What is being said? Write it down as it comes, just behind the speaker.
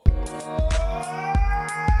All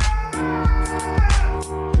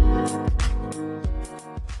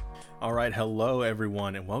right, hello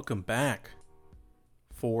everyone, and welcome back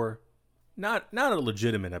for not a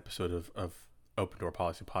legitimate episode of Open Door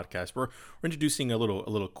Policy Podcast. We're introducing a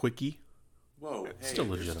little quickie. Whoa, it's still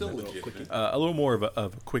legitimate. Still legitimate. A little more of a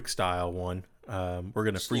quick style one. We're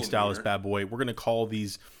gonna freestyle this bad boy. We're gonna call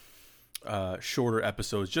these shorter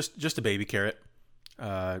episodes just a baby carrot.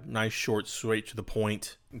 Nice, short, straight to the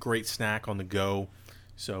point. Great snack on the go.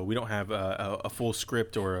 So we don't have a full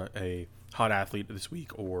script or a hot athlete this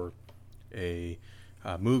week or a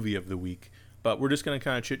movie of the week, but we're just going to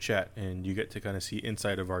kind of chit chat, and you get to kind of see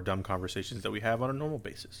inside of our dumb conversations that we have on a normal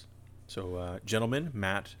basis. So, gentlemen,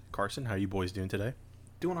 Matt, Carson, how are you boys doing today?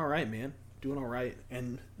 Doing all right, man. Doing all right.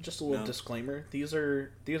 And just a little disclaimer: these are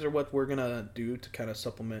what we're gonna do to kind of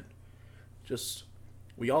supplement. Just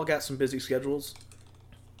we all got some busy schedules,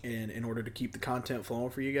 and in order to keep the content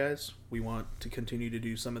flowing for you guys, we want to continue to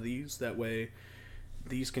do some of these. That way,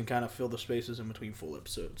 these can kind of fill the spaces in between full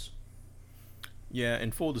episodes. Yeah,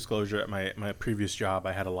 and full disclosure, at my previous job,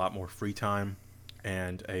 I had a lot more free time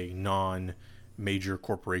and a non-major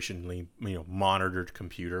corporationally monitored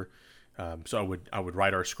computer. So I would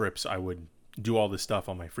write our scripts. I would do all this stuff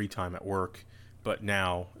on my free time at work. But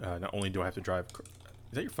now, not only do I have to drive. Is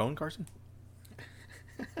that your phone, Carson?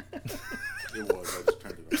 It was. I just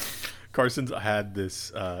turned it off. Carson's had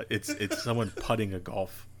this. It's someone putting a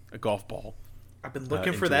golf ball. I've been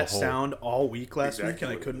looking for that sound all week last week,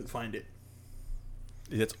 and I couldn't find it.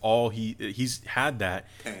 That's all he's had that.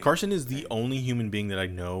 Pain. Carson is the only human being that I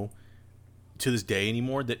know to this day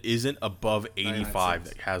anymore that isn't above 85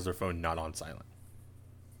 that has their phone not on silent.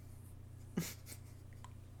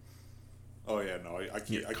 Oh yeah, no, I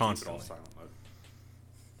keep it on silent mode.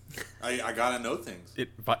 I gotta know things. It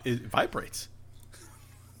vibrates.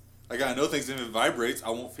 I gotta know things, and if it vibrates, I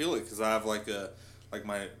won't feel it because I have my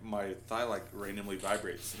thigh randomly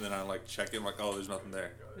vibrates, and then I check it oh, there's nothing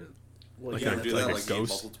there. Well, you ever do that like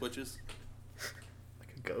muscle twitches?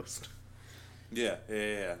 Like a ghost. Yeah.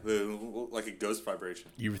 Like a ghost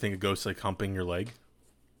vibration. You ever think a ghost humping your leg?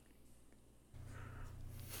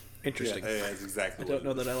 Interesting. Yeah, that's exactly. I don't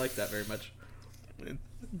know that I like that very much.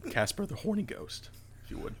 Casper the horny ghost,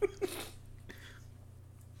 if you would.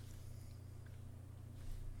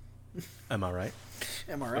 Am I right?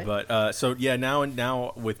 Am I right? But so yeah,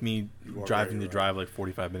 now with me driving the drive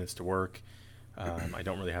 45 minutes to work. I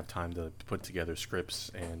don't really have time to put together scripts,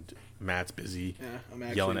 and Matt's busy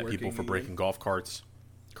yelling at people for breaking golf carts.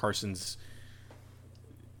 Carson,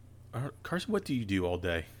 what do you do all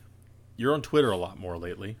day? You're on Twitter a lot more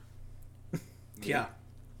lately. Yeah.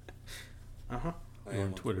 You're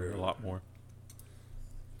on Twitter a lot more.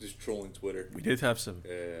 Just trolling Twitter. We did have some.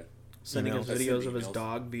 Sending us videos of his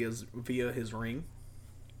dog via his ring.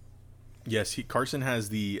 Yes, Carson has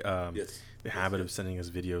the habit of sending us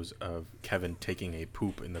videos of Kevin taking a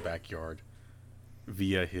poop in the backyard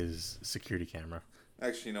via his security camera.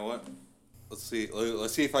 Actually, you know what? Let's see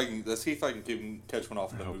if I can catch one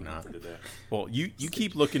off the movement for today. Well, you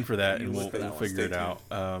keep looking for that, and we'll figure it out.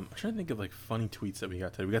 I'm trying to think of funny tweets that we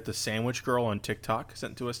got today. We got the sandwich girl on TikTok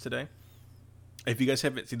sent to us today. If you guys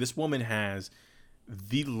haven't seen, this woman has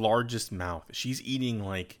the largest mouth. She's eating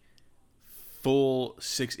full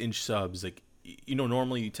 6-inch subs.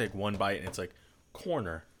 Normally you take one bite and it's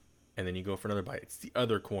corner, and then you go for another bite. It's the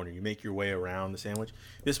other corner. You make your way around the sandwich.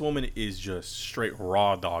 This woman is just straight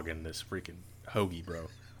raw dogging this freaking hoagie, bro.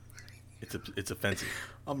 It's offensive.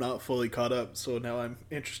 I'm not fully caught up, so now I'm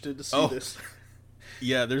interested to see this.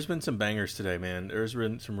 Yeah, there's been some bangers today, man. There's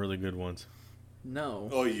been some really good ones. No.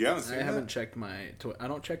 Oh, you haven't seen I haven't checked I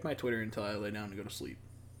don't check my Twitter until I lay down to go to sleep.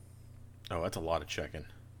 Oh, that's a lot of checking.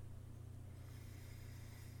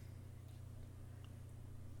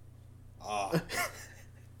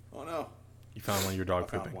 Oh no! You found one of your dog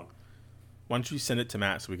pooping. Why don't you send it to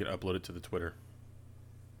Matt so we can upload it to the Twitter?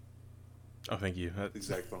 Oh, thank you. That's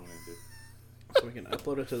exactly what I'm gonna do. So we can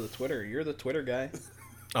upload it to the Twitter. You're the Twitter guy.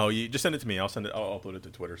 Oh, you just send it to me. I'll upload it to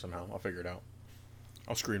Twitter somehow. I'll figure it out.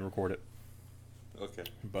 I'll screen record it. Okay.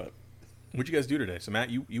 But what'd you guys do today? So Matt,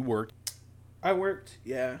 you worked. I worked,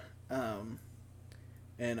 yeah.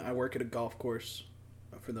 And I work at a golf course.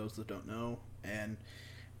 For those that don't know, and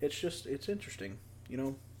it's interesting,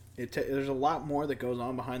 there's a lot more that goes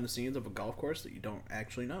on behind the scenes of a golf course that you don't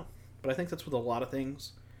actually know. But I think that's with a lot of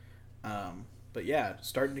things. But yeah,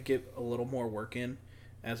 starting to get a little more work in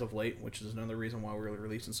as of late, which is another reason why we're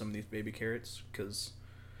releasing some of these baby carrots, because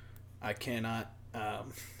I cannot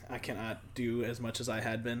do as much as I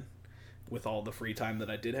had been with all the free time that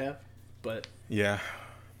I did have. But yeah,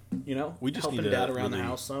 we just helping Dad around the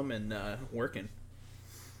house some and working.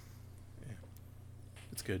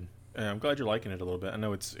 That's good. I'm glad you're liking it a little bit. I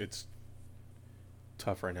know it's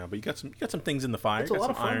tough right now, but you got some things in the fire. It's a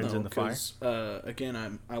lot of fun irons though, in the fire.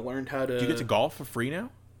 Again, I learned how to. Do you get to golf for free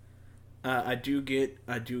now? I do get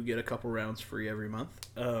a couple rounds free every month.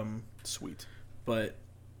 Sweet. But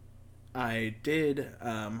I did.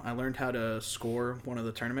 I learned how to score one of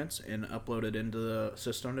the tournaments and upload it into the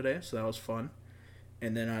system today, so that was fun.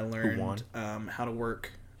 And then I learned how to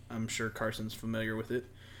work. I'm sure Carson's familiar with it.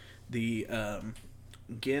 The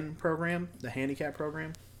GIN program, the handicap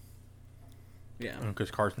program. Yeah.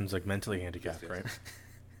 Because Carson's like mentally handicapped, right?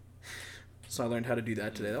 So I learned how to do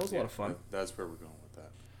that today. That was a lot of fun. That's where we're going with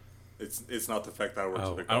that. It's not the fact that I work.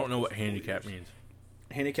 Oh, I don't know what handicap means.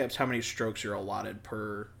 Handicap's how many strokes you're allotted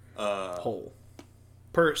per hole,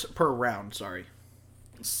 per round. Sorry.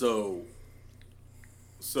 So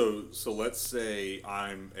let's say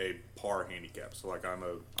I'm a par handicap. So like I'm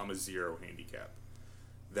a 0 handicap.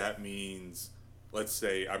 That means, let's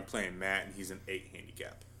say I'm playing Matt and he's an 8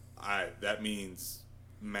 handicap. That means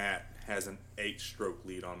Matt has an 8-stroke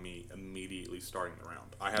lead on me immediately starting the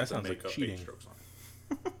round. I have to make up cheating. 8 strokes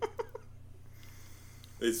on him.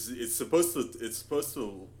 It's supposed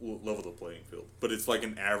to level the playing field, but it's like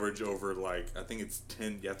an average over like I think it's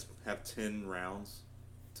 10. You have to have 10 rounds.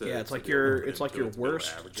 It's like your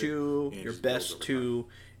worst 2, your best 2,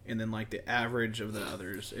 and then like the average of the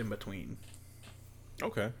others in between.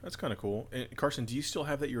 Okay, that's kind of cool. And Carson, do you still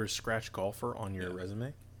have that you're a scratch golfer on your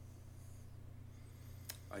resume?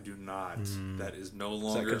 I do not. That is no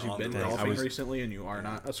longer. Is that because you've been golfing recently and you are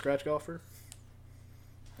not a scratch golfer?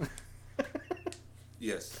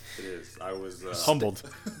 Yes, it is. I was humbled.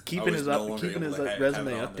 keeping his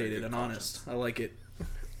resume updated and honest. I like it.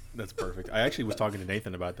 That's perfect. I actually was talking to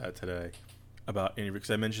Nathan about that today, because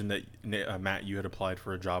I mentioned that Matt, you had applied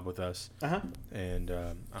for a job with us, and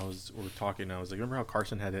we were talking. And I was like, remember how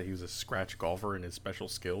Carson had that he was a scratch golfer in his special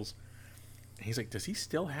skills? And he's like, does he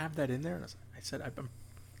still have that in there? And I said, I'm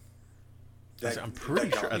pretty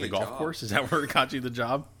sure at the golf course. Is that where it got you the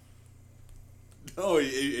job? No,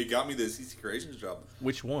 it got me the CC Creations job.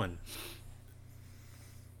 Which one?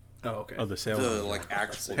 Oh, okay. Oh, the sales. The like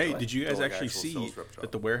actual. Hey, did you guys actually see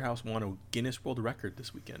that the warehouse won a Guinness World Record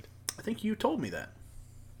this weekend? I think you told me that.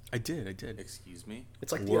 I did. Excuse me.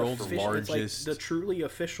 It's like world's largest, it's like the truly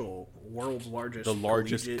official world's largest, the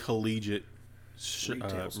largest collegiate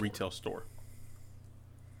retail store.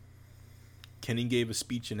 Kenny gave a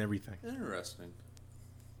speech and everything. Interesting.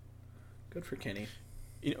 Good for Kenny.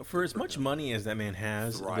 You know, for as much money as that man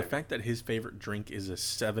has, the fact that his favorite drink is a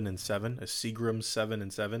 7 and 7, a Seagram 7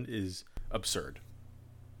 and 7, is absurd.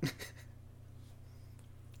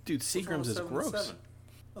 Dude, Seagram's is gross.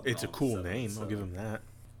 It's a cool name. I'll give him that.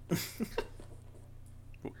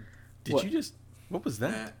 Did you just? What was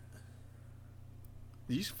that?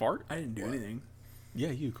 Did you just fart? I didn't do anything.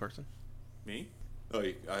 Yeah, you, Carson. Me? Oh,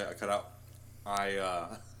 I cut out.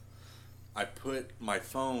 I put my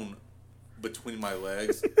phone between my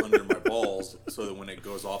legs under my balls so that when it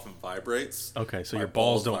goes off and vibrates. Okay, so your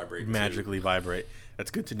balls don't magically vibrate. That's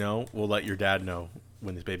good to know. We'll let your dad know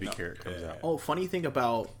when this baby carrot comes out. Oh, funny thing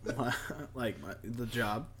about the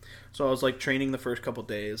job. So I was like training the first couple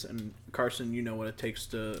days, and Carson, you know what it takes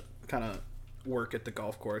to kind of work at the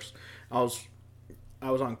golf course. I was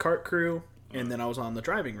on cart crew, and then I was on the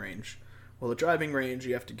driving range. Well, the driving range,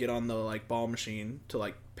 you have to get on the like ball machine to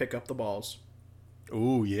like pick up the balls.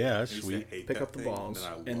 Oh yeah, that's sweet. Pick up the balls,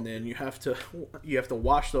 and then you have to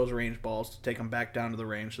wash those range balls to take them back down to the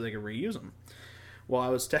range so they can reuse them. Well, I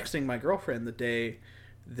was texting my girlfriend the day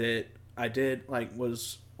that I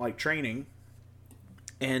was training,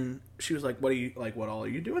 and she was like, "What all are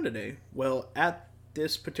you doing today?" Well, at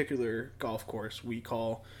this particular golf course, we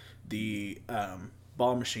call the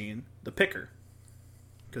ball machine the picker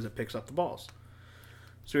because it picks up the balls.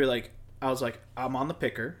 So I was like, I'm on the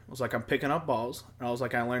picker. I was like, I'm picking up balls. And I was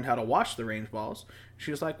like, I learned how to wash the range balls.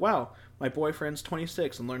 She was like, wow, my boyfriend's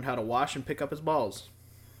 26 and learned how to wash and pick up his balls.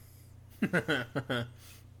 Funny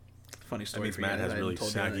story. That means Matt has really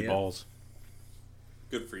saggy balls.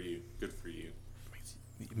 Good for you. Good for you.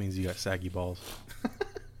 It means you got saggy balls.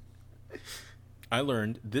 I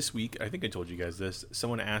learned this week, I think I told you guys this,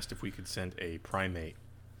 someone asked if we could send a primate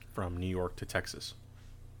from New York to Texas.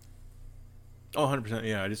 Oh, 100%.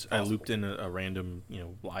 Yeah, I looped in a random,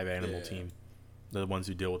 live animal team. They're the ones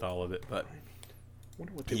who deal with all of it. But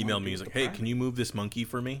he emailed me. He's like, "Hey, can you move this monkey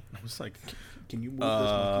for me?" I was like, "Can you move this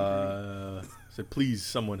monkey for me?" I said, "Please,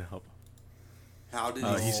 someone help." How did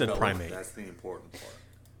he said primate? That's the important part.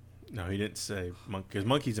 No, he didn't say monkey, because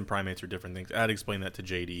monkeys and primates are different things. I had to explain that to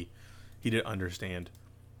JD. He didn't understand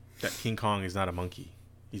that King Kong is not a monkey.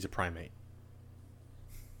 He's a primate.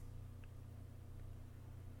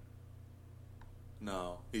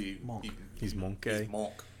 No, Monk. He's Monk. He's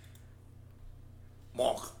Monk.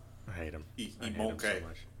 Monk. I hate him. He I hate Monk. him so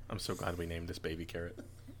much. I'm so glad we named this baby Carrot.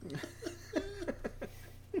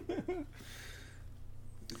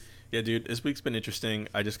 Yeah, dude, this week's been interesting.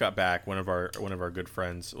 I just got back. One of our good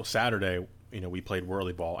friends. Well, Saturday, we played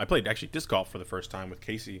whirly ball. I played actually disc golf for the first time with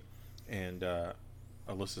Casey and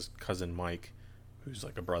Alyssa's cousin Mike, who's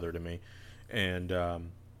like a brother to me, and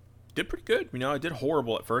did pretty good. I did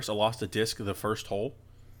horrible at first. I lost a disc the first hole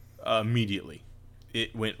immediately.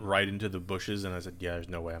 It went right into the bushes, and I said, "Yeah, there's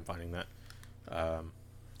no way I'm finding that."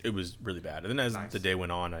 It was really bad. And then as the day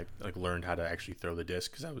went on, I learned how to actually throw the disc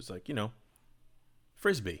because I was like,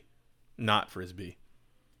 frisbee. Not frisbee,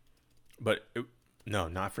 but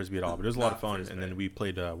not frisbee at all. But it was a lot of fun. Frisbee. And then we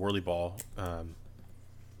played whirly ball on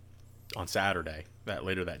Saturday,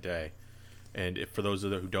 later that day. And for those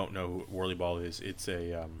of you who don't know who whirly ball is, it's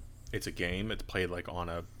a game. It's played like on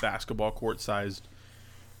a basketball court sized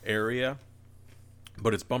area,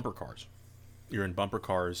 but it's bumper cars. You're in bumper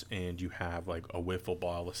cars, and you have like a wiffle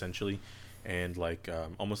ball essentially, and like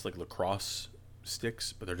almost like lacrosse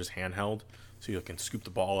sticks, but they're just handheld. So you can scoop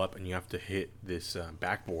the ball up, and you have to hit this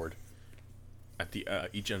backboard at the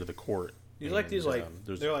each end of the court. They're like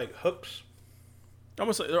hooks.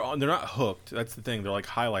 Almost like they're not hooked. That's the thing. They're like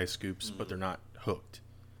highlight scoops, but they're not hooked.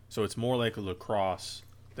 So it's more like a lacrosse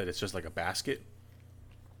that it's just like a basket.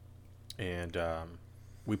 And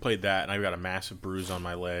we played that, and I got a massive bruise on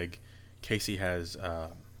my leg. Casey has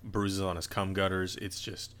bruises on his cum gutters.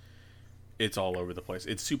 It's all over the place.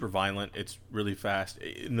 It's super violent. It's really fast.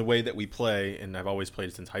 In the way that we play, and I've always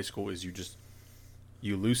played since high school, is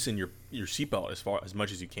you loosen your seatbelt as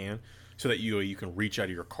much as you can, so that you can reach out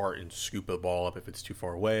of your cart and scoop the ball up if it's too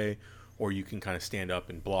far away, or you can kind of stand up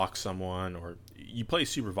and block someone, or you play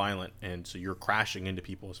super violent, and so you're crashing into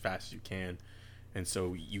people as fast as you can, and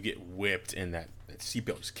so you get whipped, and that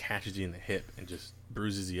seatbelt just catches you in the hip and just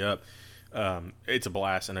bruises you up. It's a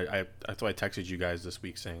blast, and that's why I texted you guys this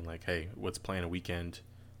week saying like, hey, let's plan a weekend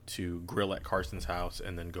to grill at Carson's house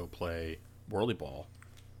and then go play whirly ball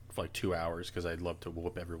for like 2 hours, because I'd love to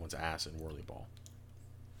whoop everyone's ass in whirly ball.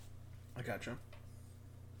 I gotcha.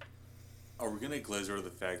 Are we gonna glaze over the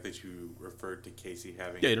fact that you referred to Casey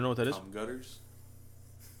having you don't know what that is? cum gutters?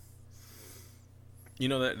 You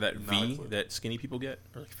know that V that skinny people get,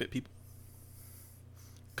 or like fit people?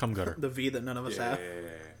 Cum gutter. The V that none of us have.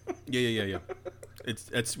 Yeah.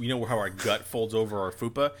 It's how our gut folds over our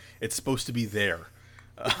fupa. It's supposed to be there.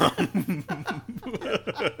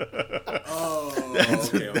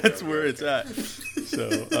 That's where it's at.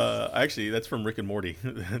 So actually, that's from Rick and Morty.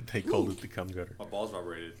 They called it the cum gutter. My balls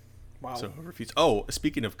vibrated. Wow. So oh,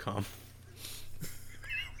 speaking of cum,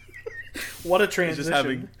 what a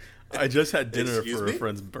transition. I just had dinner for a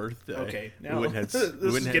friend's birthday. Okay, now this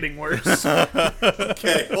is getting worse.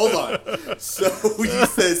 Okay, hold on. So you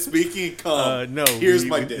said speaking of cum. No, here's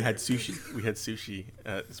my dinner. We had sushi. We had sushi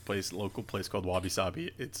at this local place called Wabi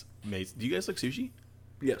Sabi. It's amazing. Do you guys like sushi?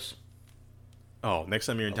 Yes. Oh, next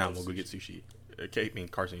time you're in town, we'll go get sushi. Okay,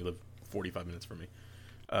 Carson, you live 45 minutes from me.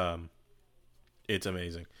 It's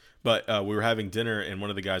amazing. But we were having dinner, and one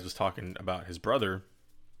of the guys was talking about his brother,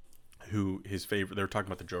 who his favorite. They were talking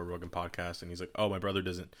about the Joe Rogan podcast, and he's like, "Oh, my brother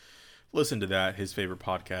doesn't listen to that. His favorite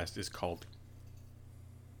podcast is called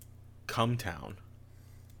Cumtown.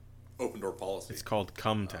 Open door policy. It's called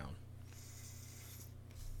Cumtown.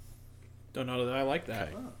 Don't know that I like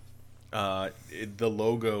that. Okay. The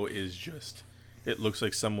logo is just. It looks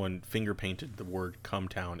like someone finger painted the word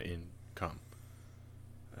Cumtown in cum.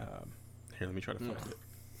 Here, let me try to find it.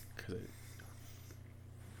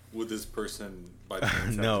 Would this person by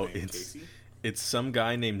chance no, have the name it's Casey? It's some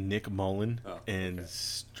guy named Nick Mullen and okay.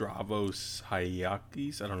 Stravos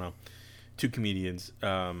Hayakis. I don't know, 2 comedians.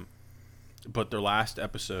 But their last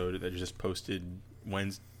episode that just posted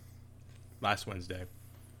last Wednesday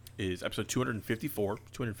is episode 254.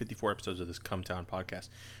 254 episodes of this Cumtown podcast.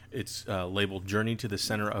 It's labeled "Journey to the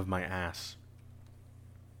Center of My Ass."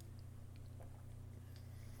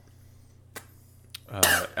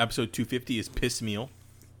 Episode 250 is Piss Meal.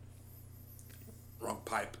 Wrong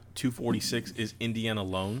pipe. 246 is Indiana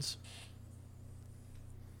Loans.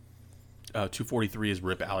 243 is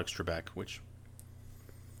Rip Alex Trebek, which,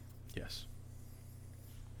 yes.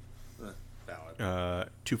 Valid.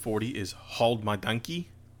 240 is Hauled My Donkey.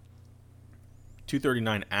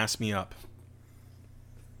 239 Ask Me Up.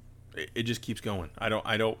 It just keeps going. I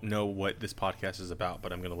don't know what this podcast is about,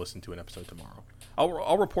 but I'm going to listen to an episode tomorrow.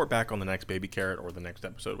 I'll report back on the next Baby Carrot or the next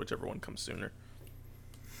episode, whichever one comes sooner.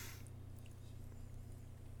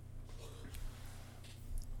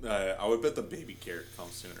 I would bet the Baby Carrot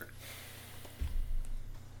comes sooner.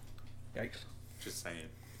 Yikes. Just saying.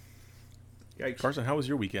 Yikes. Carson, how was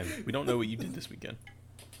your weekend? We don't know what you did this weekend.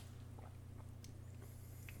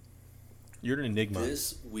 You're an enigma.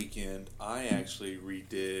 This weekend, I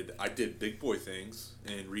did big boy things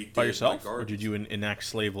and redid By yourself, my or did you enact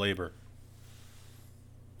slave labor?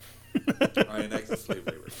 I enacted slave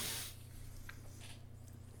labor.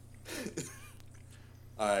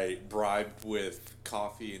 I bribed with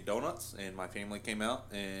coffee and donuts, and my family came out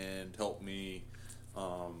and helped me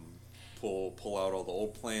pull out all the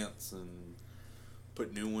old plants and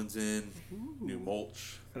put new ones in, new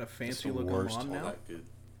mulch. Got a fancy the looking worst. lawn All now. that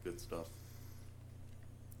good stuff.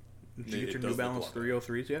 Did you It get your does New look a Balance lot better.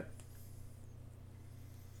 303s yet?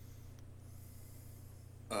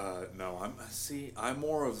 No, I'm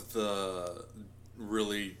more of the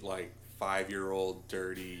really like 5-year-old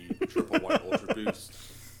dirty triple white ultra boost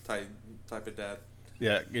type of dad.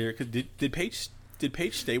 Yeah. Did Paige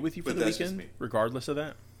stay with you for But the that's just weekend, me. regardless of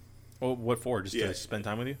that? Well, what for? Just Yeah. to spend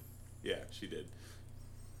time with you? Yeah, she did.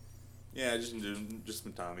 Yeah, just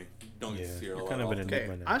some Tommy. Don't get Yeah, to see her a you're lot. kind of an often. Okay,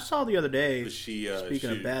 enigma now. I saw the other day. But Speaking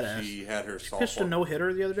of badass, she had her pitched a softball. no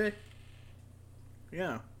hitter the other day.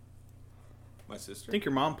 Yeah, My sister. I think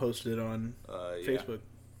your mom posted it on Yeah. Facebook.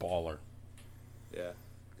 Baller. Yeah,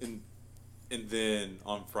 and then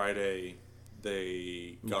on Friday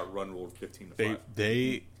they got run ruled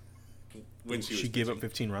 15-5. When She was gave up pitching.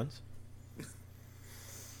 15 runs.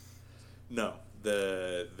 No,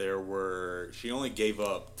 she only gave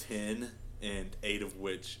up 10, and 8 of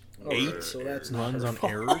which were Eight? So that's errors. not Runs her on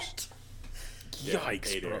fault. errors? Yeah, Yikes,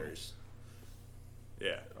 8 bro. errors.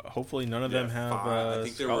 Yeah. Hopefully none of them have I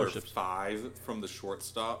think there scholarships. were 5 from the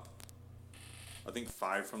shortstop. I think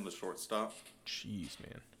 5 from the shortstop. Jeez,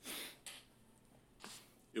 man.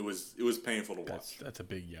 It was painful to watch. That's a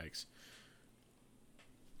big yikes.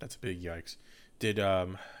 That's a big yikes. Did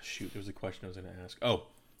shoot, there was a question I was going to ask. Oh,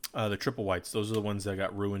 the triple whites. Those are the ones that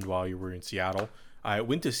got ruined while you were in Seattle. I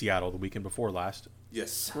went to Seattle the weekend before last.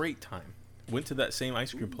 Yes. Great time. Went to that same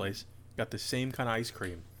ice cream place. Got the same kind of ice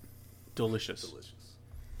cream. Delicious. Delicious.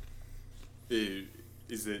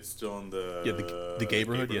 Is it still in the Yeah, the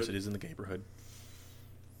neighborhood. Yes, it is in the neighborhood.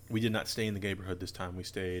 We did not stay in the neighborhood this time. We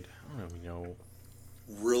stayed. I don't know.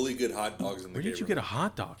 Really good hot dogs in the Where did you get a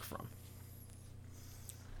hot dog from?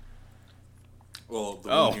 Well, the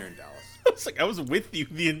Oh. one here in Dallas. It's like I was with you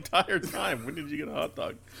the entire time. When did you get a hot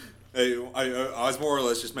dog? Hey, I was more or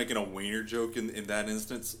less just making a wiener joke in that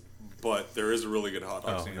instance, but there is a really good hot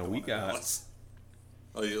dog Oh, stand. no, in we one in got- Dallas.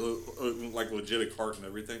 Like legit a cart and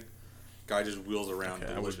everything. Guy just wheels around.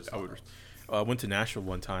 Okay, Delicious. I went to Nashville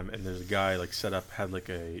one time, and there's a guy like set up, had like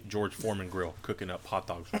a George Foreman grill, cooking up hot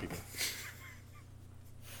dogs for people.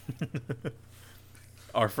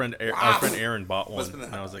 Our friend Aaron bought one, Must've been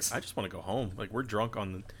and I was hot like, dogs. I just want to go home. Like we're drunk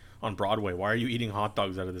on Broadway. Why are you eating hot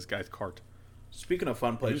dogs out of this guy's cart? Speaking of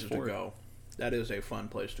fun places to for it. go, that is a fun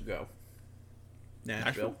place to go.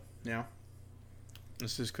 Nashville. Yeah.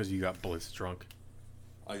 This is because you got blitz drunk.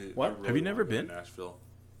 What? Have you never wanna go to been? Nashville?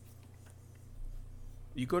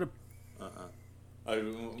 You go to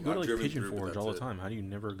You you go to like Pigeon Forge all the time. How do you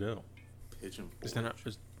never go? Pigeon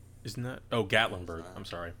Forge. Isn't that? Oh, Gatlinburg. I'm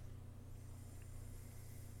sorry.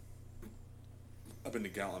 I've been to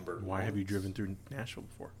Gatlinburg. Why have you once. driven through Nashville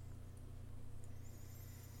before?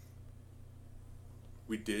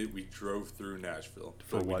 We did. We drove through Nashville.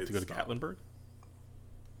 For but we what? did To go to stop. Gatlinburg?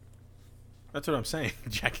 That's what I'm saying,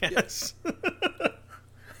 jackass.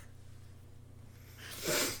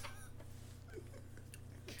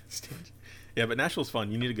 Yeah, but Nashville's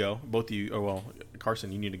fun. You need to go. Both of you. Oh well,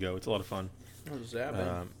 Carson, you need to go. It's a lot of fun. What was that,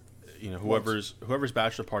 man? Whoever's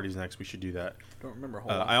bachelor party's next, we should do that. Don't remember.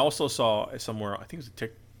 Hold on. I also saw somewhere. I think it was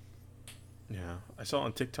a Yeah, I saw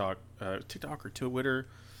on TikTok or Twitter.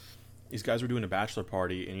 These guys were doing a bachelor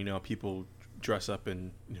party, and people dress up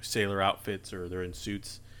in sailor outfits or they're in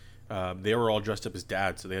suits. They were all dressed up as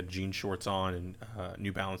dads, so they had jean shorts on and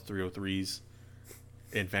New Balance 303s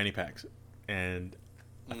and fanny packs, and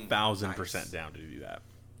 1,000% nice. down to do that.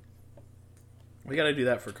 We got to do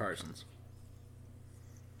that for Carson's.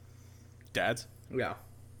 Dads, Yeah.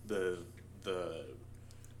 The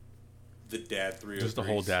dad 303s. just the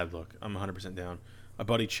whole dad look. I'm 100% down. My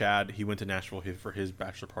buddy Chad, he went to Nashville for his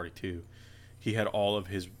bachelor party too. He had all of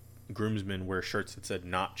his groomsmen wear shirts that said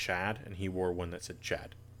 "Not Chad," and he wore one that said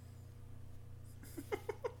 "Chad."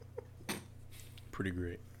 Pretty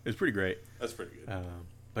great. It was pretty great. That's pretty good.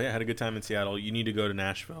 But yeah, I had a good time in Seattle. You need to go to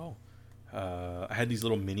Nashville. I had these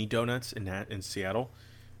little mini donuts in Seattle.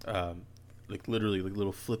 Like literally, like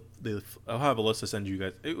little flip. I'll have Alyssa send you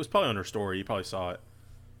guys. It was probably on her story. You probably saw it.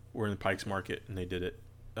 We're in the Pikes Market, and they did it.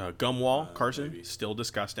 Gum wall, Carson, maybe. still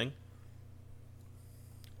disgusting.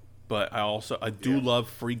 but I do love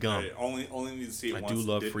free gum. I only need to see it once. I do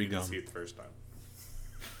love Didn't free need to gum. see it the first time.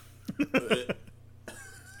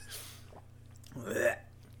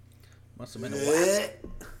 Must have been a while.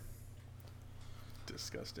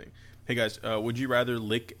 Disgusting. Hey guys, would you rather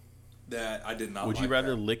lick? That I did not. Would like you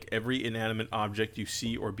rather that. lick every inanimate object you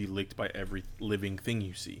see, or be licked by every living thing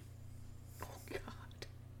you see? Oh God.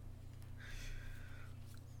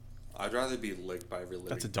 I'd rather be licked by every living.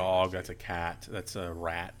 That's a thing I dog. see. That's a cat. That's a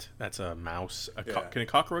rat. That's a mouse. Yeah. Can a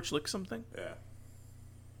cockroach lick something? Yeah.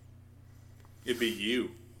 It'd be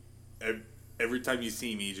you. Every time you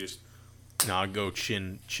see me, just No, I'd go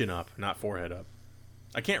chin up, not forehead up.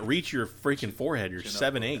 I can't reach your freaking forehead. You're chin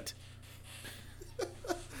up, 7'8".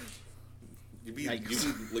 you'd be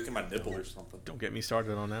licking my nipple or something. Don't get me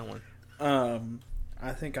started on that one.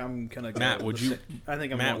 I think I'm gonna go. Matt, would you? I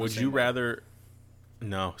think I'm Matt, going the would same you way. rather?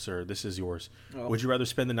 No, sir. This is yours. Oh. Would you rather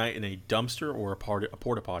spend the night in a dumpster or a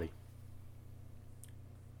porta potty?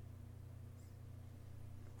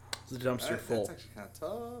 Is the dumpster full? That's actually kind of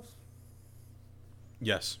tough.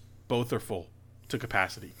 Yes, both are full to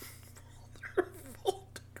capacity. Full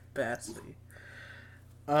to capacity.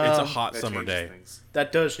 It's a hot That summer changes day. things.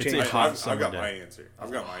 That does It's change. a hot I've summer got day. my answer.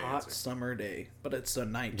 I've got my hot answer. summer day, but it's a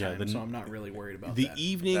nighttime, Yeah, so I'm not really worried about The that.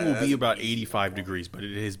 evening That- will that's be an about easy 85 one. degrees, but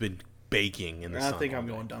it has been baking in the I sun. think all I'm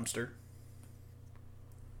day. going dumpster.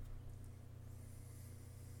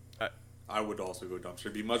 I would also go dumpster.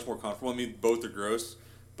 It'd be much more comfortable. I mean, both are gross,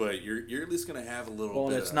 but you're at least gonna have a little. Well,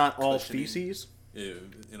 bit and it's of not all cushioning feces.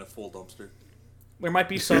 in a full dumpster. There might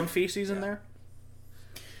be some feces in there.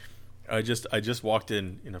 I just walked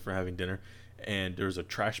in, for having dinner, and there's a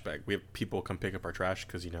trash bag. We have people come pick up our trash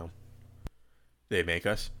because they make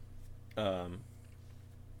us.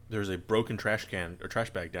 There's a broken trash can or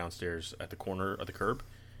trash bag downstairs at the corner of the curb.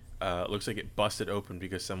 It looks like it busted open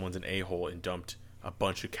because someone's an a-hole and dumped a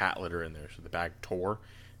bunch of cat litter in there, so the bag tore.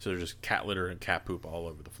 So there's just cat litter and cat poop all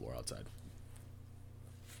over the floor outside.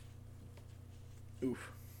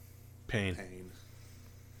 Oof. Pain. Pain.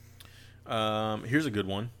 Here's a good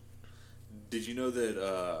one. Did you know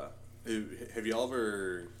that? Have y'all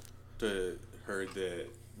ever heard that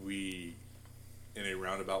we, in a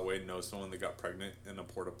roundabout way, know someone that got pregnant in a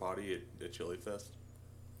porta potty at Chili Fest?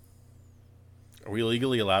 Are we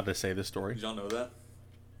legally allowed to say this story? Did y'all know that?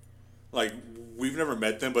 Like, we've never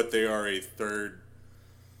met them, but they are a third.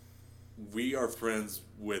 We are friends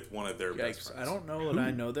with one of their best Yikes! friends. I don't know that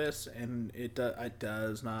I know this, and it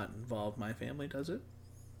does not involve my family, does it?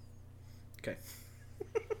 Okay.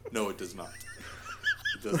 No, it does not.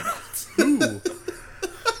 It does not.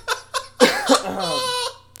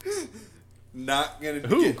 Not gonna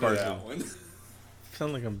Who, get into Carson? that one.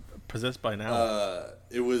 Sound like I'm possessed by an owl.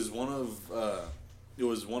 It was one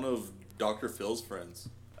of Dr. Phil's friends.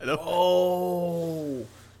 I don't. Oh,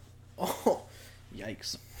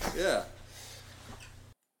 yikes! Yeah.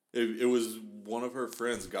 It was one of her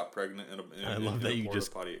friends got pregnant in I a love that you porta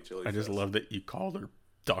just. potty at Chili I just Fest. love that you called her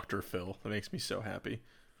Dr. Phil. That makes me so happy.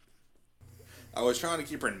 I was trying to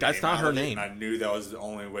keep her name. That's not out her of it, name. and I knew that was the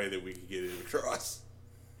only way that we could get it across.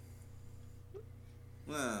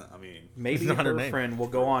 I mean, Maybe It's not her her name. friend will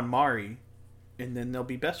go on Mari, and then they'll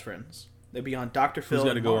be best friends. They'll be on Dr. Phil. Who's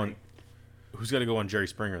got to and go Mari. on? Who's got to go on Jerry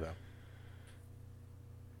Springer though?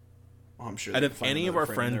 Oh, I'm sure. Out they of can find any of another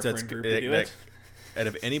our friend in friends their that's friend group to do it. out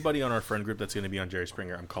of anybody on our friend group that's going to be on Jerry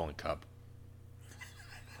Springer, I'm calling Cub.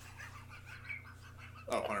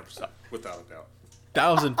 100%, without a doubt.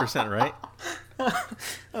 1000%, right?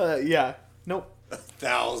 Yeah. Nope.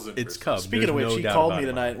 1,000%. It's Cub. Speaking of There's which, no he doubt called about me it.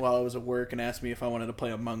 tonight while I was at work and asked me if I wanted to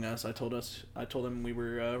play Among Us. I told him we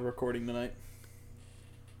were recording tonight.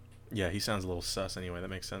 Yeah, he sounds a little sus anyway. That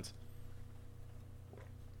makes sense.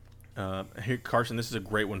 Here, Carson, this is a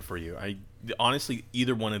great one for you. Honestly,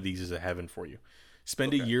 either one of these is a heaven for you.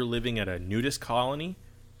 Spend a Okay. year living at a nudist colony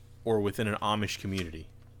or within an Amish community.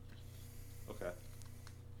 Okay.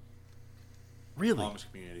 Really? Amish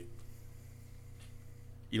community.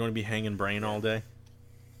 You don't want to be hanging brain all day?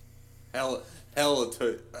 Hella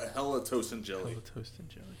toast and jelly. Hella toast and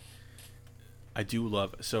jelly. I do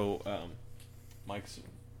love... So, Mike's...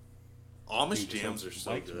 Amish jams are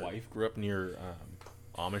so Mike's good. wife grew up near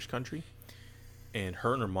Amish country, and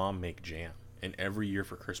her and her mom make jam. And every year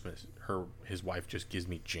for Christmas, his wife just gives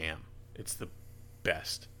me jam. It's the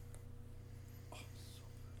best.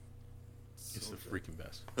 It's the freaking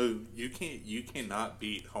best. You cannot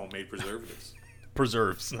beat homemade preservatives.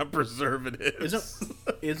 Preserves, not preservatives.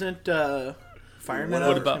 Isn't Fireman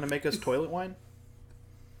What about- going to make us toilet wine?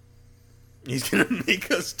 He's gonna make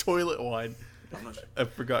us toilet wine. I'm not sure. I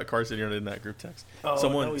forgot Carson, you're in that group text. Oh,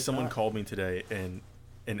 someone no, he's someone not. called me today, and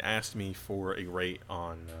and asked me for a rate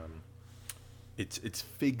on. It's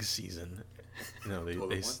fig season. You know,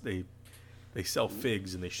 they sell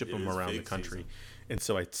figs and they ship them around the country. Season. And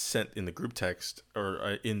so I sent in the group text, or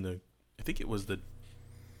I think it was the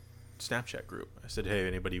Snapchat group. I said, hey,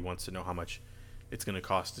 anybody wants to know how much it's going to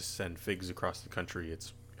cost to send figs across the country?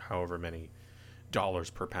 It's however many dollars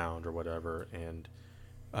per pound or whatever. And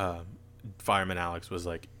Fireman Alex was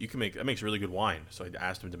like, that makes really good wine. So I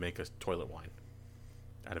asked him to make a toilet wine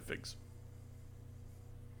out of figs.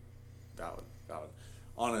 Valid.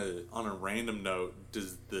 On a random note,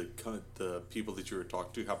 does the people that you were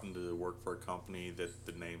talking to happen to work for a company that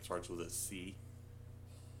the name starts with a C?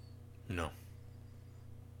 No.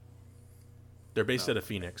 They're based out of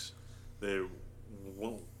Phoenix.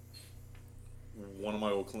 One of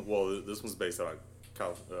my old this one's based out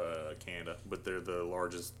of Canada, but they're the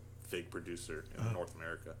largest fig producer in North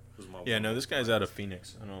America. This guy's out of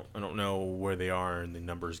Phoenix. I don't know where they are in the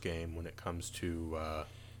numbers game when it comes to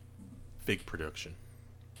fig production.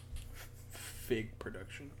 Fig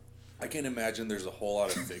production. I can't imagine there's a whole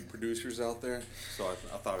lot of fig producers out there, so I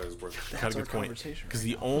thought it was worth a shot. That's a good point. Because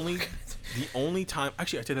the only time,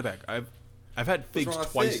 actually, I take that back. I've had figs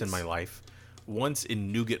twice in my life. Once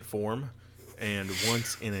in nougat form, and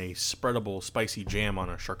once in a spreadable spicy jam on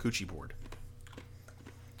a charcuterie board.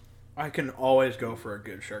 I can always go for a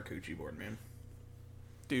good charcuterie board, man.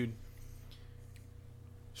 Dude,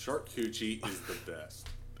 charcuterie is the best.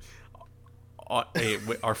 Hey,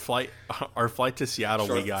 our flight to Seattle,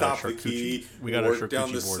 we got a charcuterie. We got a charcuterie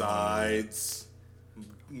down the board sides.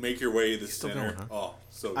 Make your way to the center. Going, huh? Oh,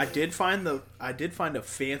 so good. I did find a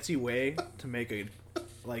fancy way to make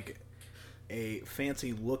a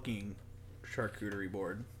fancy looking charcuterie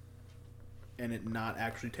board, and it not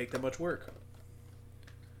actually take that much work.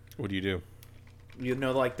 What do you do? You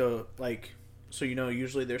know,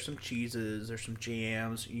 usually there's some cheeses, there's some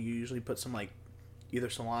jams. You usually put some either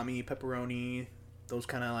salami, pepperoni, those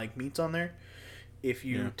kind of meats on there. If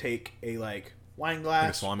you take a wine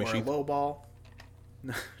glass or a low ball,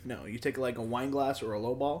 no, you take a wine glass or a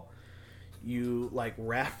low ball, you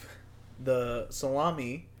wrap the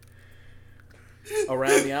salami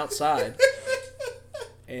around the outside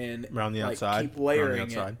and around the outside,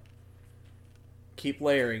 keep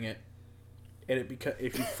layering it, and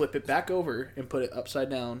if you flip it back over and put it upside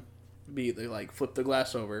down, flip the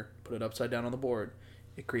glass over, put it upside down on the board,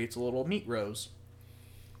 it creates a little meat rose.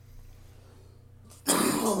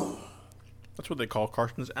 That's what they call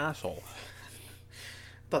Carson's asshole.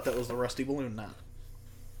 Thought that was the rusty balloon knot.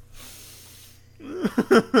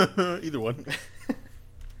 Either one.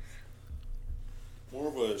 More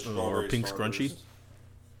of a strawberry or pink scrunchie.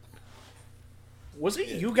 Was it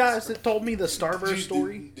you guys that told me the Starburst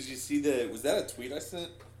story? Did you see was that a tweet I sent?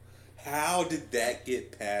 How did that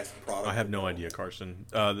get past product? I have no idea, Carson.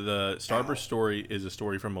 The Starburst story is a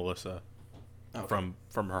story from Melissa, from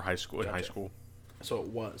her high school. Gotcha. In high school. So it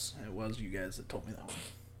was you guys that told me that one.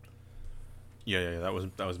 Yeah.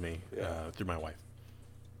 That was me through my wife.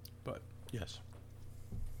 But yes.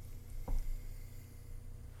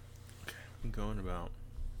 Okay, I'm going about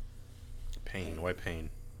pain. Why pain?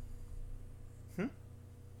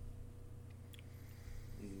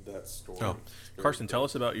 That story. Oh, Carson, tell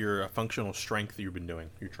us about your functional strength that you've been doing.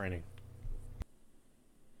 Your training.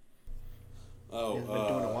 Oh, he's been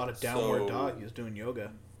doing a lot of downward dog. He's doing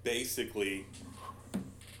yoga. Basically,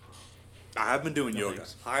 I have been doing yoga.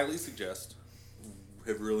 Thanks. Highly suggest.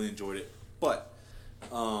 Have really enjoyed it, but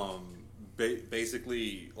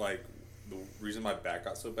basically, the reason my back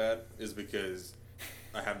got so bad is because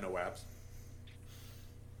I have no abs.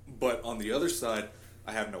 But on the other side,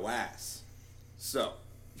 I have no ass. So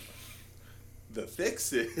the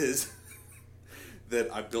fix is that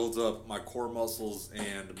I build up my core muscles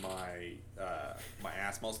and my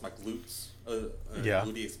ass muscles, my glutes,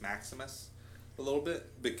 gluteus maximus, a little bit,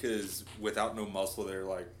 because without no muscle there,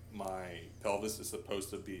 my pelvis is supposed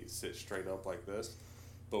to sit straight up like this,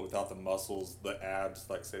 but without the muscles, the abs,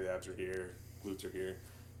 say the abs are here, glutes are here,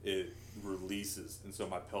 it releases, and so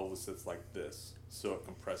my pelvis sits like this, so it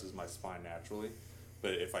compresses my spine naturally.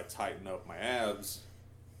 But if I tighten up my abs,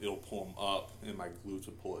 it'll pull them up, and my glutes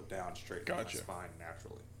will pull it down straight to my spine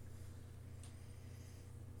naturally.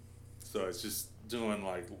 So it's just doing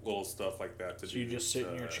little stuff like that to do. So you just sit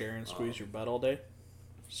in your chair and squeeze your butt all day?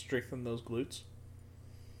 Strengthen those glutes?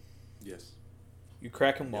 Yes. You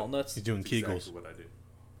cracking walnuts? He's doing Kegels. Exactly what I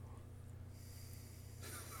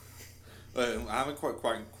do. I haven't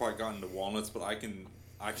quite gotten to walnuts, but I can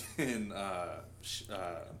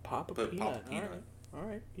pop a peanut. All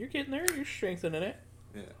right. You're getting there. You're strengthening it.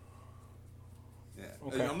 Yeah.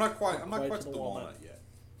 Okay. I'm not quite to the walnut yet.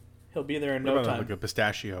 He'll be there in What no about time. like a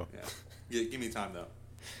pistachio? Yeah, give me time though.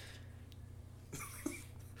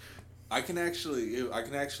 I can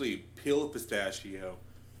actually peel a pistachio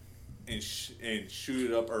and shoot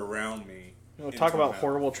it up around me. Talk about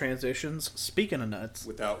horrible transitions. Speaking of nuts,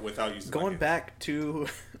 without using going back to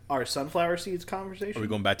our sunflower seeds conversation. Are we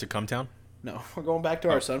going back to Cumtown? No, we're going back to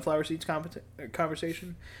our sunflower seeds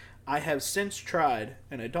conversation. I have since tried,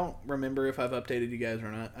 and I don't remember if I've updated you guys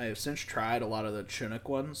or not. I have since tried a lot of the Chinook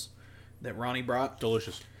ones that Ronnie brought.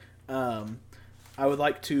 Delicious. I would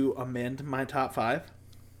like to amend my top 5.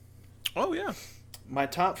 Oh, yeah. My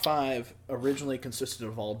top 5 originally consisted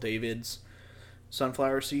of all David's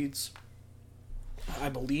sunflower seeds. I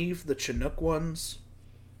believe the Chinook ones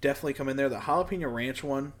definitely come in there. The jalapeno ranch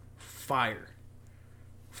one, fire.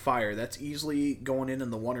 That's easily going in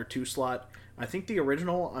the 1 or 2 slot. I think the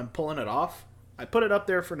original, I'm pulling it off. I put it up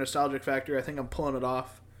there for nostalgic factor. I think I'm pulling it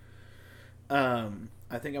off. I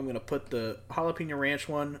think I'm going to put the jalapeno ranch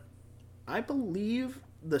one. I believe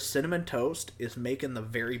the cinnamon toast is making the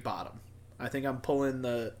very bottom. I think I'm pulling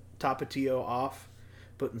the Tapatio off,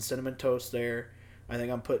 putting cinnamon toast there. I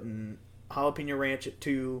think I'm putting jalapeno ranch at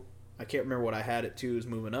 2. I can't remember what I had at 2 is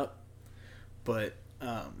moving up. But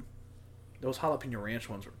those jalapeno ranch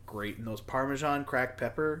ones were great. And those Parmesan cracked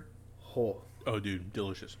pepper, oh, dude,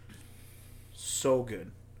 delicious. So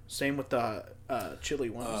good. Same with the chili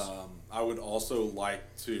ones. I would also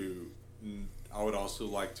like to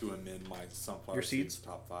amend my sunflower seeds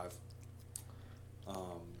top 5.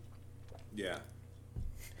 Yeah.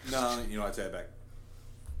 No, I take it back.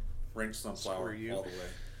 Ranch sunflower all the way.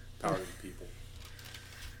 Power to the people.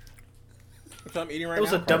 That's what I'm eating right now.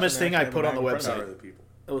 That was the dumbest thing I put on the Power website. to the people.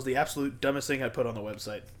 It was the absolute dumbest thing I put on the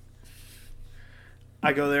website.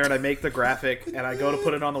 I go there and I make the graphic and I go to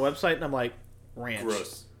put it on the website and I'm like, ranch.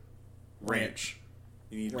 Gross. Ranch.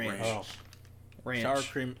 You need Ranch. ranch. Oh. Ranch.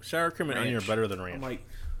 Sour cream and onion are better than ranch. I'm like,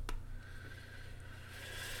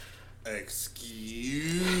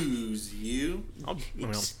 excuse you?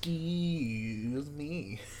 excuse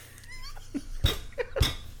me.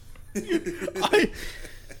 I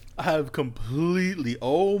have completely,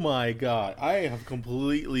 oh my god, I have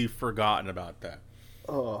completely forgotten about that.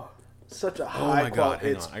 Oh, such a Oh high my god, quality.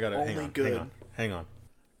 hang It's on, I gotta, only good. hang on.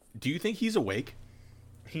 Do you think he's awake?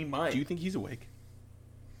 He might. Do you think he's awake?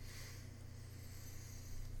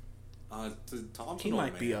 Tom's He an old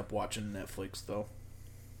might be man. up watching Netflix though.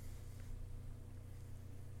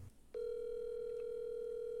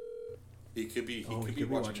 He could be. He Oh, could be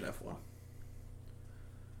watching F1. F1.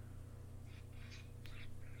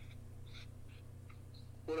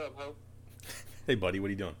 What up, Ho? Hey buddy, what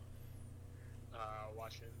are you doing?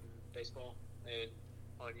 Watching baseball and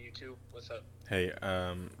on YouTube. What's up? Hey,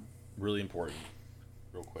 really important,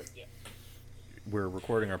 real quick. Yeah. We're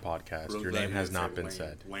recording our podcast. Real Your glad name you has didn't not say been land-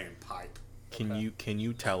 said. Land pipe. Can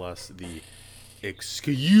you tell us the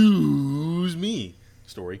excuse me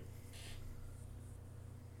story?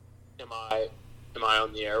 Am I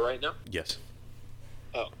on the air right now? Yes.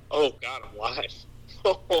 Oh God, I'm live.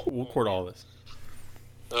 We'll record all this.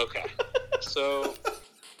 Okay. So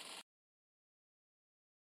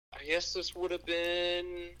I guess this would have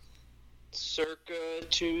been circa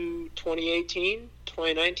to 2018,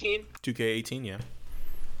 2019. 2K18, yeah.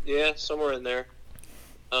 Yeah, somewhere in there.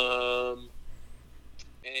 And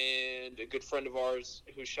a good friend of ours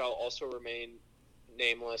who shall also remain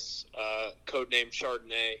nameless, codenamed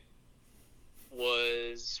Chardonnay,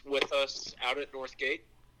 was with us out at Northgate.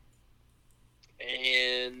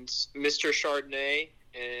 And Mr. Chardonnay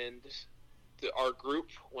and our group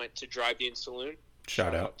went to Dry Bean Saloon.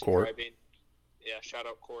 Shout out, to Court. Dry Bean. Yeah, shout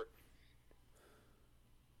out Court.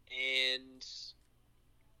 And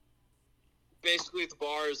basically the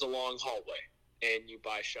bar is a long hallway, and you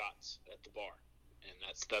buy shots at the bar, and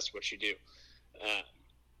that's what you do.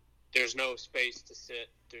 There's no space to sit.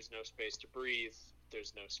 There's no space to breathe.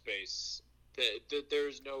 There's no space.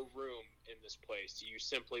 There's no room in this place. You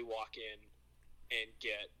simply walk in and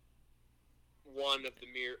get one of the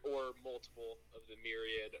or multiple of the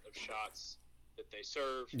myriad of shots that they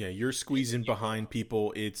serve. Yeah, you're squeezing behind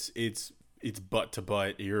people. It's butt to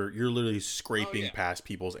butt. You're literally scraping past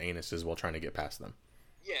people's anuses while trying to get past them.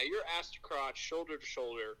 Yeah, you're ass to crotch, shoulder to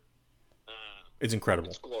shoulder. It's incredible.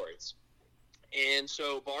 It's glorious. And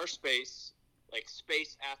so bar space, like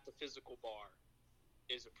space at the physical bar,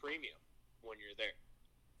 is a premium when you're there.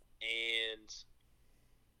 And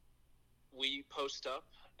we post up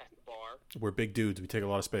at the bar. We're big dudes. We take a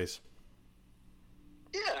lot of space.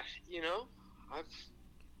 Yeah,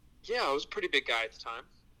 I was a pretty big guy at the time.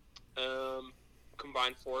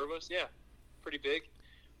 Combined 4 of us, yeah, pretty big.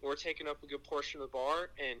 We're taking up a good portion of the bar,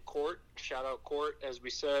 and Court, shout out Court, as we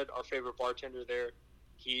said, our favorite bartender there,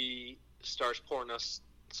 he starts pouring us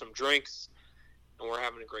some drinks, and we're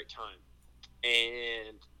having a great time.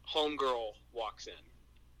 And homegirl walks in,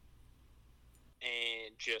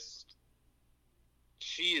 and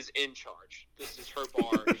she is in charge. This is her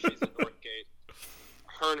bar. She's in Northgate.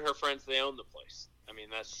 Her and her friends, they own the place. I mean,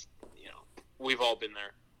 that's, we've all been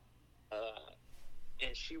there.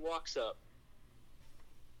 And she walks up,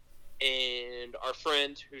 and our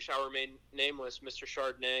friend, who shall remain nameless, Mr.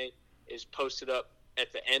 Chardonnay, is posted up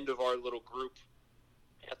at the end of our little group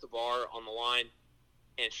at the bar on the line.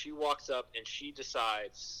 And she walks up, and she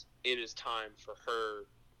decides it is time for her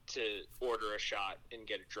to order a shot and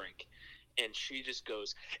get a drink. And she just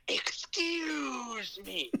goes, "Excuse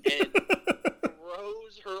me," and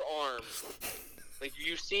throws her arm. Like,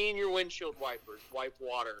 you've seen your windshield wipers wipe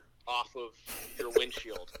water off of your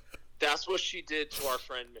windshield. That's what she did to our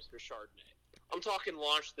friend, Mr. Chardonnay. I'm talking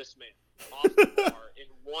launch this man off the bar in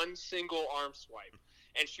one single arm swipe.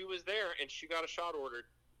 And she was there, and she got a shot ordered.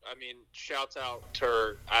 I mean, shouts out to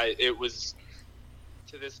her. It was,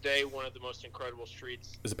 to this day, one of the most incredible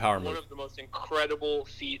streets. It's a power move. One of the most incredible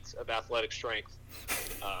feats of athletic strength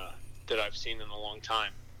that I've seen in a long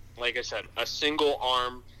time. Like I said, a single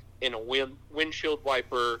arm in a windshield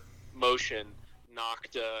wiper motion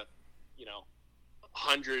knocked a,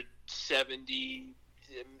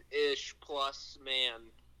 170-ish plus man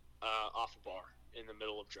off a bar in the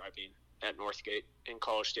middle of driving at Northgate in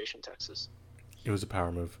College Station, Texas. It was a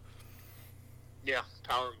power move. Yeah,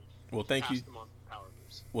 power move. Well, thank you. Power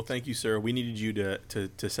moves. Well, thank you, sir. We needed you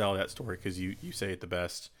to sell that story because you say it the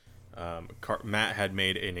best. Matt had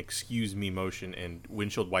made an excuse me motion and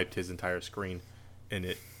windshield wiped his entire screen, and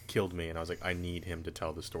it killed me. And I was like, I need him to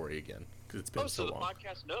tell the story again because it's been so long. So the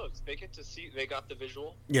podcast knows. They get to see. They got the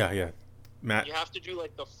visual. Yeah. Matt. You have to do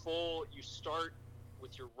like the full. You start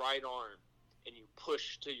with your right arm, and you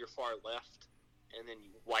push to your far left, and then you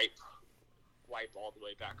wipe all the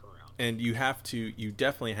way back around. And you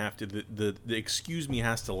definitely have to, the excuse me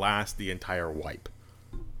has to last the entire wipe.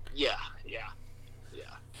 Yeah.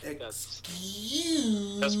 That's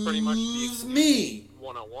pretty much the excuse me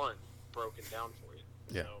 101 broken down for you.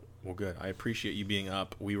 Yeah. So, Well, good. I appreciate you being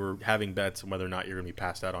up. We were having bets on whether or not you're going to be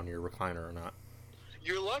passed out on your recliner or not.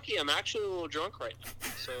 you're lucky. I'm actually a little drunk right now.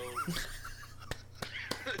 So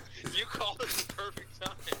you called it the perfect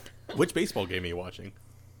time. Which baseball game are you watching?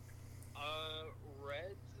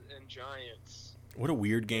 Reds and Giants. What a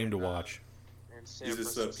weird game to watch. And San Is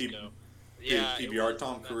this Francisco. PBR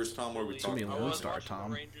Tom, Coors Tom, where we It's gonna be talking Lone about? Star watching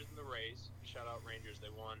Tom. The Rangers and the Rays. Shout out Rangers, they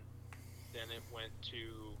won. Then it went to.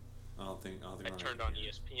 I don't think. I turned on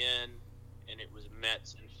ESPN, and it was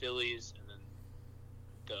Mets and Phillies, and then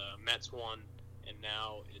the Mets won, and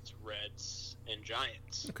now it's Reds and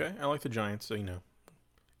Giants. Okay, I like the Giants, so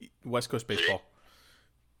West Coast baseball.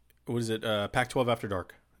 What is it? Pac-12 After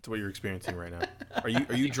Dark. That's what you're experiencing right now. Are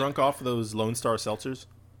you drunk off those Lone Star seltzers?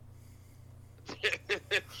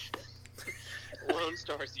 Lone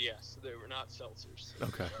Stars, yes. They were not seltzers.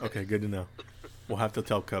 Okay, good to know. We'll have to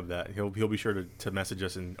tell Cub that. He'll be sure to message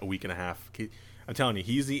us in a week and a half. I'm telling you,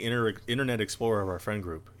 he's the internet explorer of our friend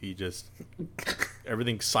group. He just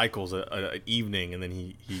everything cycles an evening, and then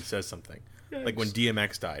he says something. Yikes. Like when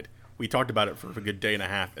DMX died, we talked about it for a good day and a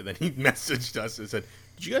half, and then he messaged us and said,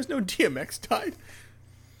 "Did you guys know DMX died?"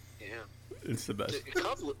 Yeah, it's the best.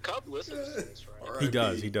 Cub listens to this, right?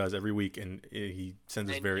 He does every week, and he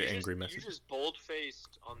sends us very angry messages. You just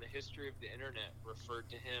bold-faced on the history of the internet referred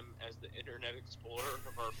to him as the internet explorer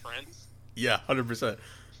of our friends. Yeah, 100%.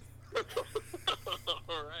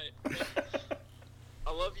 All right.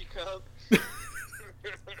 I love you, Cub.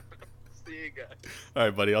 See you guys. All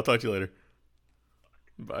right, buddy. I'll talk to you later.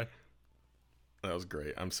 Bye. That was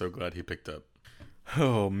great. I'm so glad he picked up.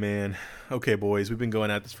 Oh, man. Okay, boys. We've been going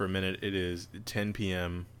at this for a minute. It is 10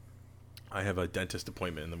 p.m. I have a dentist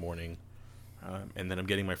appointment in the morning, and then I'm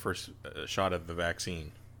getting my first shot of the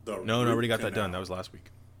vaccine. I already got that done. That was last week.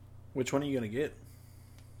 Which one are you going to get?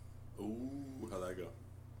 Ooh, how'd that go?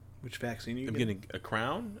 Which vaccine are you I'm getting a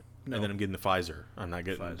Crown, No. and then I'm getting the Pfizer. I'm not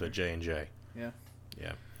getting Pfizer. the J&J. Yeah.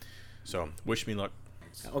 Yeah. So, wish me luck.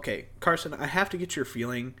 Okay, Carson, I have to get your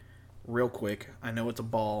feeling real quick. I know it's a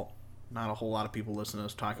ball. Not a whole lot of people listen to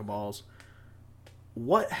us talk balls.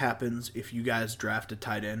 What happens if you guys draft a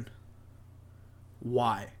tight end?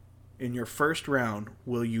 Why? In your first round,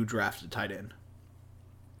 will you draft a tight end?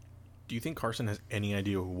 Do you think Carson has any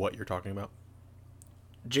idea what you're talking about?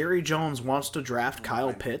 Jerry Jones wants to draft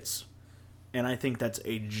Kyle Pitts, and I think that's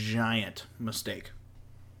a giant mistake.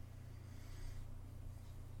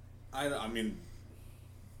 I mean,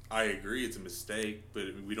 I agree it's a mistake, but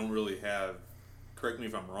we don't really have. Correct me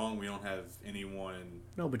if I'm wrong. We don't have anyone.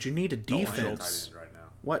 No, but you need a defense. Tight end right now.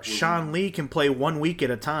 What? Sean Lee can play 1 week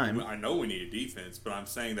at a time. I know we need a defense, but I'm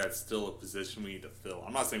saying that's still a position we need to fill.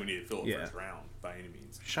 I'm not saying we need to fill a first round by any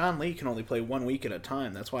means. Sean Lee can only play 1 week at a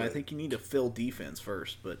time. That's why I think you need to fill defense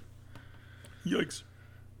first. But yikes!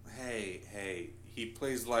 Hey, he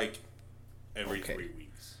plays like every 3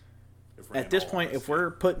 weeks. At this point, if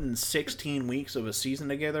we're putting 16 weeks of a season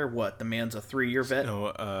together, what? The man's a 3-year vet?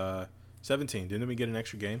 No, 17. Didn't we get an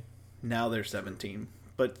extra game? Now they're 17.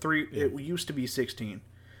 But it used to be 16.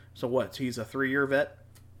 So what? He's a 3-year vet?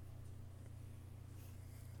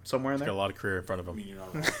 Somewhere in there? He's got a lot of career in front of him. I mean, you're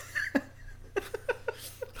not wrong.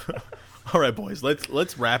 All right, boys.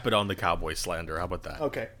 Let's wrap it on the Cowboys slander. How about that?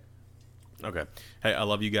 Okay. Hey, I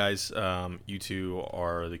love you guys. You two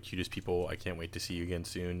are the cutest people. I can't wait to see you again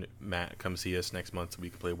soon. Matt, come see us next month so we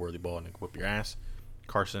can play Worthy Ball and whip your ass.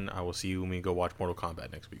 Carson, I will see you when we go watch Mortal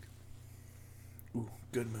Kombat next week. Ooh,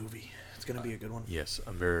 good movie. It's going to be a good one. Yes,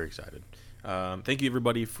 I'm very excited. Thank you,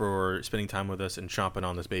 everybody, for spending time with us and chomping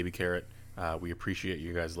on this baby carrot. We appreciate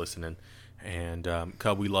you guys listening. And,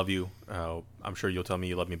 Cub, we love you. I'm sure you'll tell me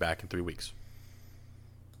you love me back in 3 weeks.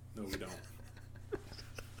 No, we don't.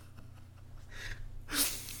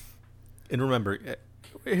 And remember,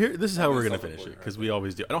 this is how we're going to finish it, because we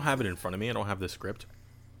always do. I don't have it in front of me. I don't have the script.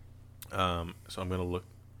 So I'm going to look.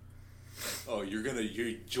 Oh,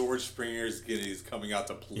 George Springer's is coming out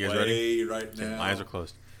to play right now. My eyes are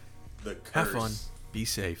closed. The curse. Have fun. Be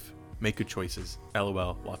safe. Make good choices.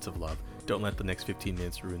 LOL. Lots of love. Don't let the next 15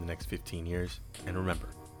 minutes ruin the next 15 years. And remember,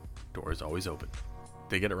 door is always open.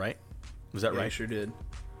 Did I get it right? Was that right? I sure did.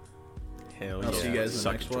 Hell I'll see you guys in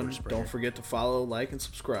the next one. Don't forget to follow, like, and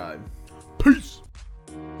subscribe. Peace.